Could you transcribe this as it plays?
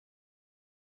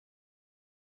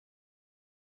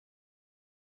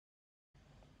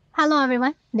Hello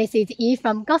everyone, this is E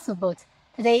from Gospelboat.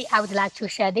 Today I would like to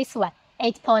share this one,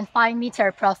 8.5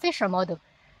 meter Profisher model.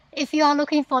 If you are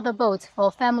looking for the boat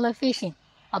for family fishing,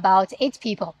 about 8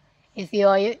 people, if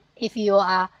you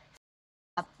are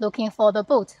looking for the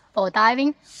boat for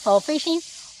diving, for fishing,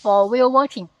 for whale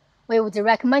watching, we would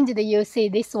recommend that you see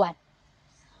this one.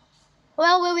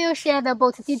 Well, we will share the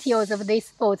boat details of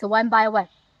this boat one by one.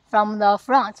 From the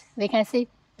front, we can see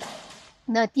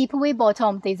the deep wheel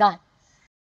bottom design.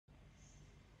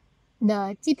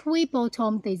 The deep wheel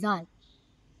bottom design,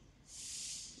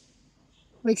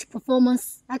 which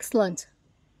performs excellent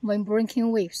when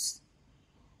breaking waves.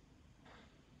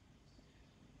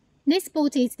 This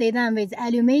boat is designed with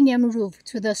aluminium roof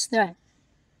to the stern,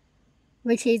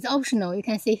 which is optional. You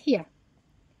can see here.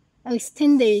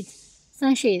 Extended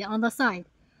sunshade on the side,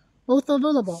 both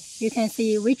available. You can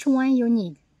see which one you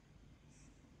need.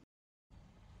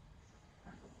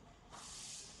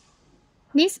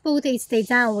 This boat is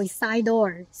designed with side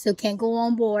door, so you can go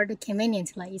on board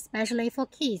conveniently, especially for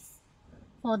kids,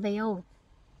 for their own.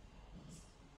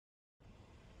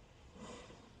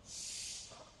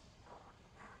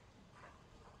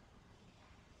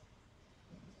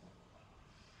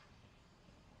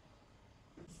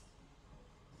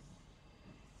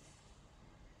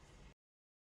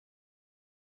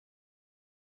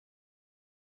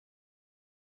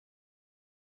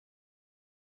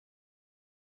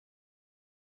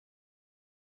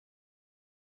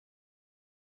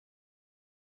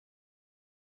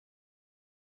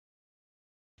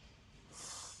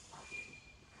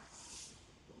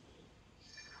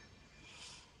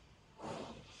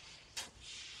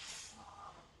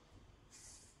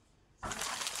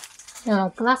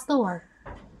 The glass door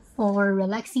for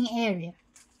relaxing area.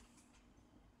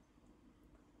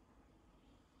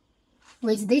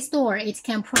 With this door, it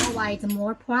can provide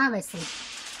more privacy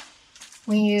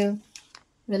when you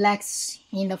relax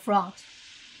in the front.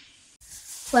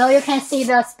 Well, you can see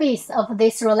the space of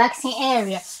this relaxing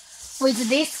area. With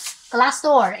this glass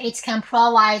door, it can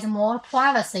provide more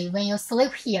privacy when you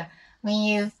sleep here, when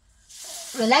you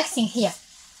relaxing here.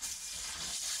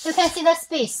 You can see the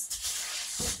space.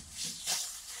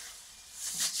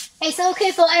 It's okay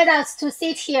for adults to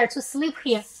sit here, to sleep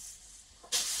here,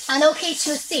 and okay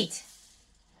to sit.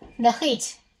 The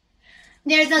heat.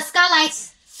 There's a skylight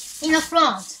in the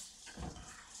front,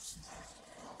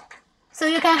 so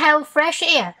you can have fresh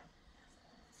air.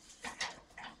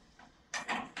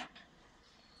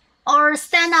 Or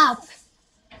stand up.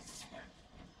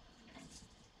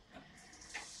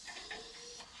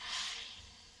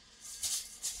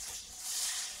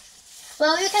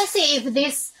 Well, you can see if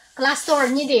this glass door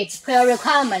needed per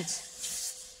requirement.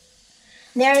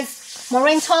 There is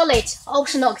marine toilet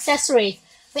optional accessory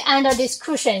under these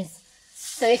cushions,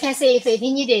 so you can see if it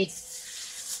needed.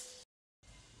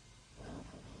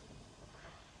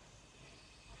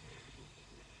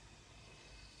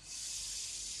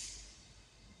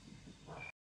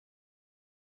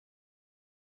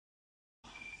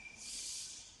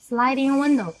 Sliding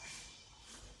window.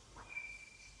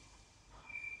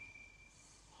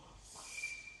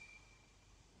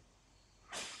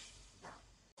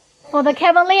 For the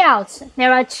cabin layout,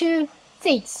 there are 2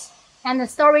 seats and a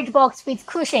storage box with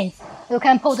cushions. You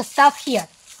can put stuff here.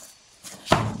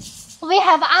 We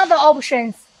have other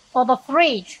options for the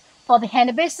fridge, for the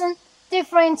hand basin,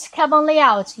 different cabin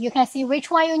layout. You can see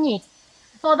which one you need.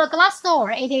 For the glass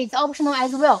door, it is optional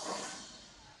as well.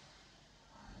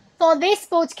 For this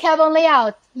boat cabin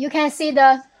layout, you can see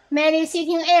the many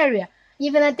seating area,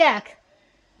 even the deck.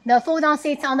 The fold-down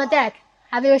seats on the deck.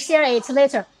 I will share it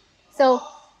later. So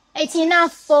it's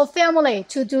enough for family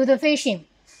to do the fishing.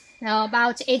 Now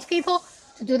about 8 people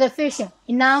to do the fishing.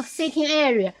 Enough seating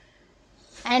area.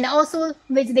 And also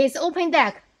with this open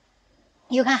deck,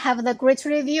 you can have the great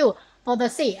view for the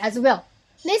sea as well.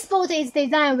 This boat is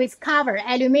designed with cover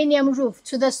aluminium roof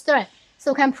to the stern,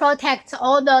 so can protect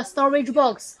all the storage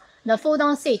box, the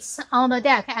fold-down seats on the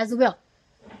deck as well.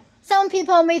 Some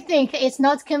people may think it's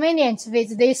not convenient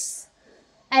with this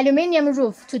aluminium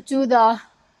roof to do the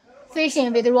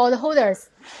fishing with rod holders.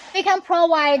 We can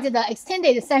provide the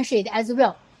extended sunshade as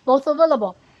well, both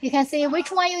available. You can see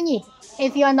which one you need.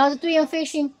 If you are not doing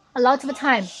fishing a lot of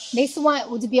time, this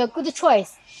one would be a good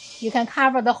choice. You can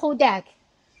cover the whole deck.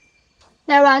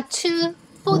 There are 2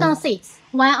 fold-down seats,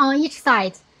 one on each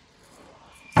side.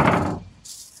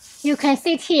 You can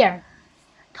sit here,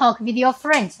 talk with your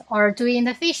friends or doing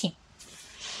the fishing.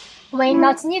 When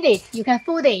not needed, you can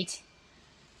fold it,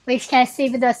 which can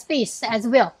save the space as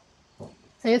well.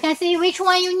 So you can see which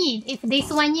one you need if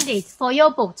this one needed for your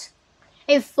boat.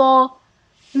 If for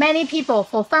many people,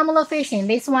 for family fishing,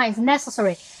 this one is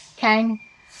necessary, can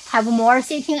have more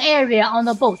seating area on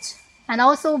the boat, and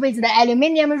also with the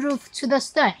aluminum roof to the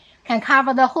stern, can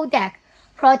cover the whole deck,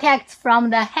 protect from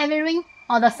the heavy rain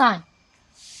or the sun.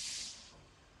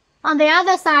 On the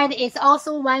other side is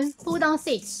also one fold-down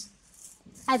seat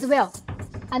as well,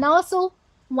 and also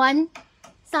one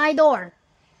side door.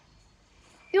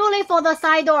 Usually for the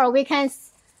side door, we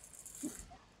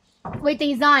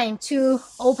design to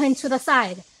open to the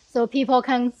side so people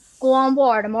can go on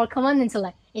board more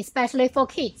conveniently, especially for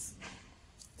kids.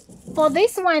 For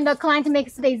this one, the client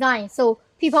makes design, so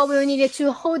people will need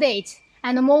to hold it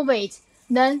and move it,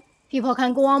 then people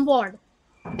can go on board.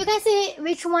 You can see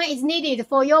which one is needed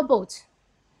for your boat.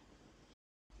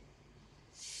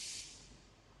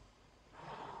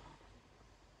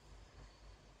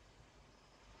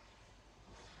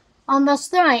 On the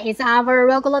stern is our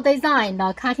regular design,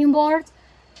 the cutting board,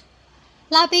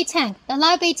 light bay tank. The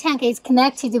light bay tank is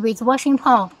connected with washing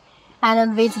pump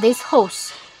and with this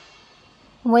hose.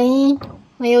 When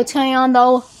you turn on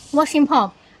the washing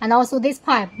pump and also this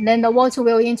pipe, then the water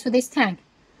will into this tank.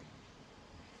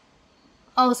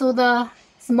 Also the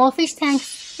small fish tank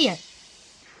here.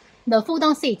 The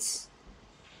fold-down seats.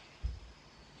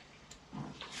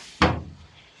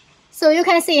 So you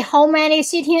can see how many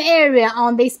seating area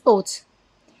on this boat.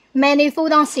 Many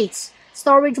fold-down seats,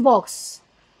 storage box.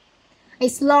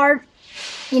 It's large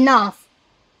enough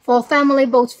for family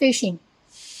boat fishing.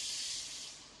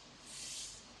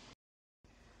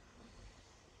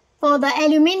 For the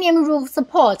aluminum roof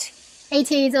support,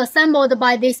 it is assembled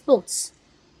by these boats.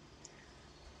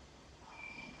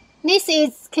 This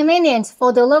is convenient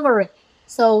for delivery,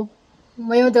 so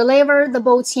when you deliver the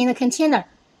boat in a container,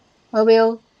 we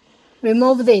will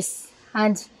remove this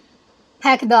and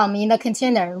pack them in the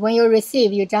container. When you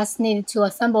receive, you just need to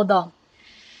assemble them.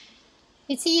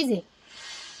 It's easy.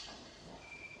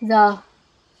 The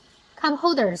cup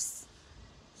holders.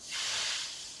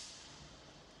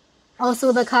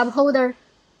 Also the cup holder,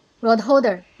 rod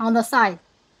holder on the side.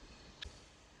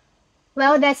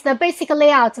 Well, that's the basic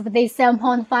layout of this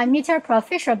 7.5 meter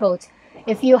Profisher boat.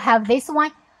 If you have this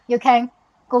one, you can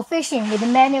go fishing with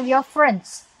many of your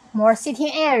friends. More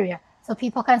seating area, so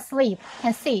people can sleep,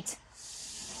 can sit.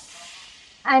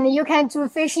 And you can do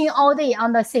fishing all day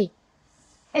on the sea.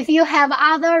 If you have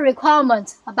other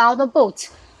requirements about the boat,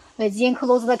 with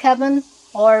enclosed cabin,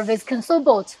 or with console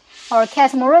boat, or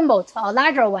catamaran boat, or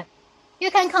larger one,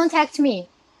 you can contact me.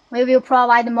 We will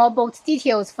provide more boat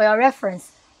details for your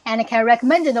reference, and can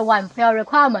recommend the one for your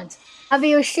requirement. I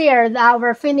will share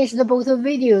our finished boat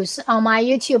videos on my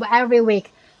YouTube every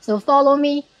week, so follow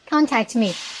me, contact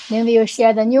me. Then we will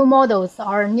share the new models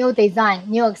or new design,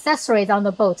 new accessories on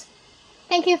the boat.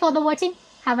 Thank you for watching.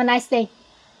 Have a nice day.